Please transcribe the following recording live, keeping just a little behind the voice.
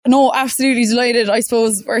No, absolutely delighted. I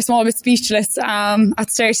suppose we're a small bit speechless. At the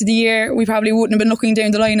start of the year, we probably wouldn't have been looking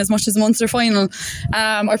down the line as much as the Munster final.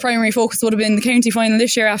 Our primary focus would have been the county final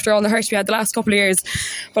this year after all the hurt we had the last couple of years.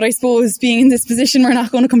 But I suppose being in this position, we're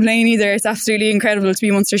not going to complain either. It's absolutely incredible to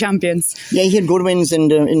be Munster champions. Yeah, you had good wins in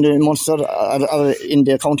the Munster, in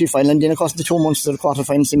the county final, and then of course the two Munster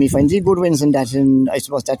quarter-final, semi-finals. You had good wins in that, and I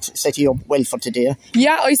suppose that set you up well for today.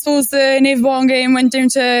 Yeah, I suppose the Naval Bawn game went down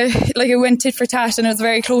to, it went tit for tat, and it was a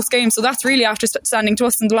very close game, so that's really after standing to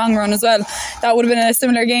us in the long run as well. That would have been a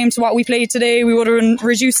similar game to what we played today. We would have been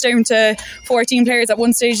reduced down to 14 players at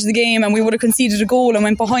one stage of the game, and we would have conceded a goal and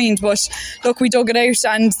went behind, but look, we dug it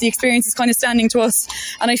out, and the experience is kind of standing to us,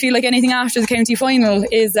 and I feel like anything after the county final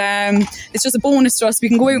is it's just a bonus to us. We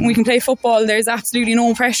can go out and we can play football. There's absolutely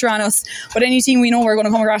no pressure on us, but any team we know we're going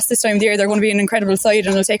to come across this time of the year, they're going to be an incredible side,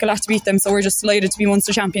 and it'll take a lot to beat them, so we're just delighted to be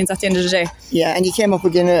Munster champions at the end of the day. Yeah, and you came up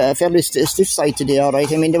again a fairly stiff side today,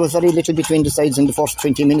 alright. I mean, there was very little between the sides in the first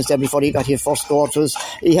 20 minutes there before you got your first goal.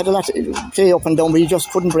 You had a lot to play up and down, but you just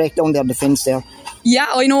couldn't break down their defence there. Yeah,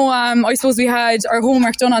 I know. I suppose we had our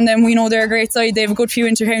homework done on them. We know they're a great side. They have a good few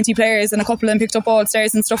inter-county players, and a couple of them picked up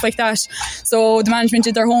all-stars and stuff like that. So the management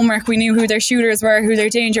did their homework. We knew who their shooters were, who their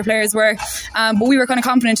danger players were, but we were kind of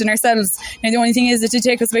confident in ourselves. Now the only thing is, it did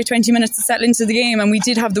take us about 20 minutes to settle into the game, and we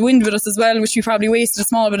did have the wind with us as well, which we probably wasted a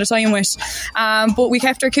small bit of time with. But we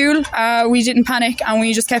kept our cool. We didn't panic, and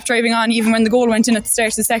we just kept driving on. Even when the goal went in at the start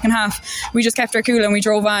of the second half, we just kept our cool and we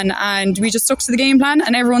drove on, and we just stuck to the game plan,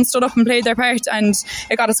 and everyone stood up and played their part, and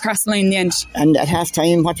it got us across the line in the end. And at half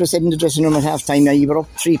time, what was said in the dressing room at half time, you were up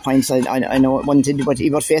 3 points. I know one did, but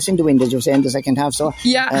you were facing the wind, as you were saying, in the second half, so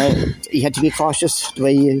you had to be cautious the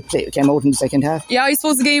way you came out in the second half. Yeah, I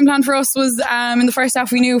suppose the game plan for us was, in the first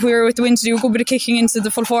half we knew if we were with the wind to do a good bit of kicking into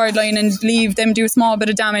the full forward line and leave them do a small bit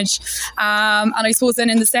of damage, and I suppose then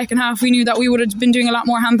in the second half we knew that we would have been doing a lot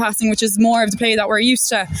more hand passing, which is more of the play that we're used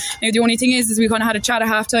to. Now the only thing is we kind of had a chat at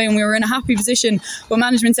half time. We were in a happy position, but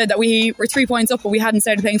management said that we were 3 points up, but we hadn't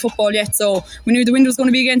started playing football yet, so we knew the wind was going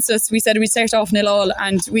to be against us. We said we'd start off 0-0,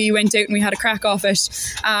 and we went out and we had a crack off it,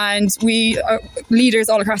 and leaders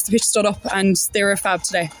all across the pitch stood up, and they were fab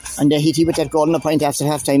today. And hit you with that goal and a point after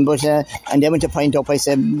half time, but and they went a point up, I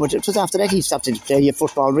said, but it was after that he started to play your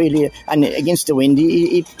football really, and against the wind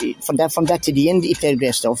he from that to the end he played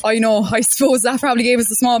great stuff. I know, I suppose that probably gave us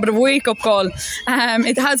a small bit of a wake up call.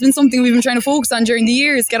 It has been something we've been trying to focus on during the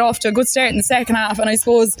years, get off to a good start in the second half, and I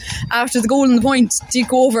suppose after the goal and the point did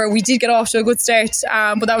go over, we did get off to a good start,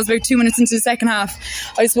 but that was about 2 minutes into the second half.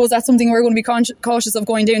 I suppose that's something we're going to be cautious of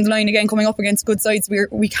going down the line again, coming up against good sides.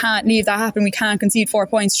 We can't leave that happen. We can't concede 4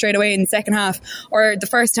 points straight away in the second half, or the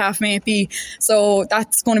first half may it be, so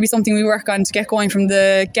that's going to be something we work on to get going from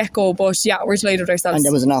the get-go. But yeah, we're delighted with ourselves. And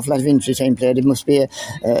there was an awful lot of injury time played. It must be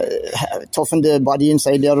tough on the body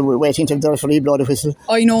inside there, waiting till the referee blow the whistle.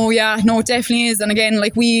 I know, yeah, no, it definitely is. And again,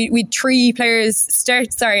 we 2 players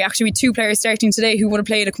starting today who would have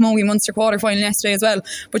played a Camogie Munster quarter-final yesterday as well,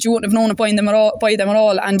 but you wouldn't have known it by them at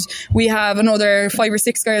all. And we have another 5 or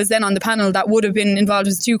 6 girls then on the panel that would have been involved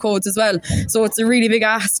with 2 codes as well, so it's a really big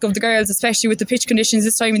ask of the girls, especially with the pitch conditions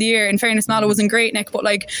this time of the year. In fairness, Mallow was in Great Neck, but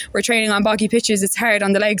we're training on boggy pitches, it's hard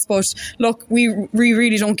on the legs, but look, we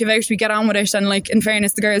really don't give out. We get on with it, and in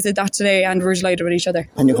fairness, the girls did that today, and we're delighted with each other.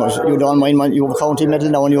 And of course, you don't mind, you have a county medal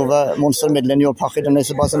now, and you have a Munster medal in your pocket, and I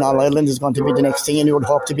suppose in All-Ireland is going to be the next thing, and you would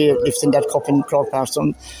hope to be lifting that cup in Croke Park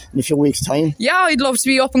in a few weeks' time. Yeah, I'd love to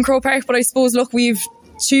be up in Croke Park, but I suppose, look, we've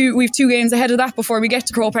 2 games ahead of that before we get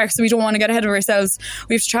to Croke Park, so we don't want to get ahead of ourselves.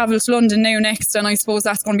 We have to travel to London now next, and I suppose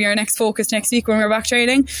that's going to be our next focus next week when we're back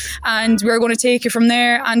training, and we're going to take it from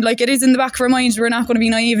there. And it is in the back of our minds, we're not going to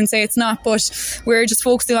be naive and say it's not, but we're just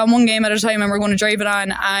focusing on one game at a time, and we're going to drive it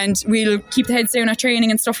on, and we'll keep the heads down at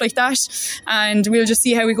training and stuff like that, and we'll just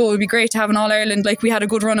see how we go. It would be great to have an All-Ireland. We had a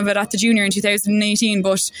good run of it at the junior in 2018,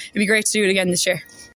 but it'd be great to do it again this year.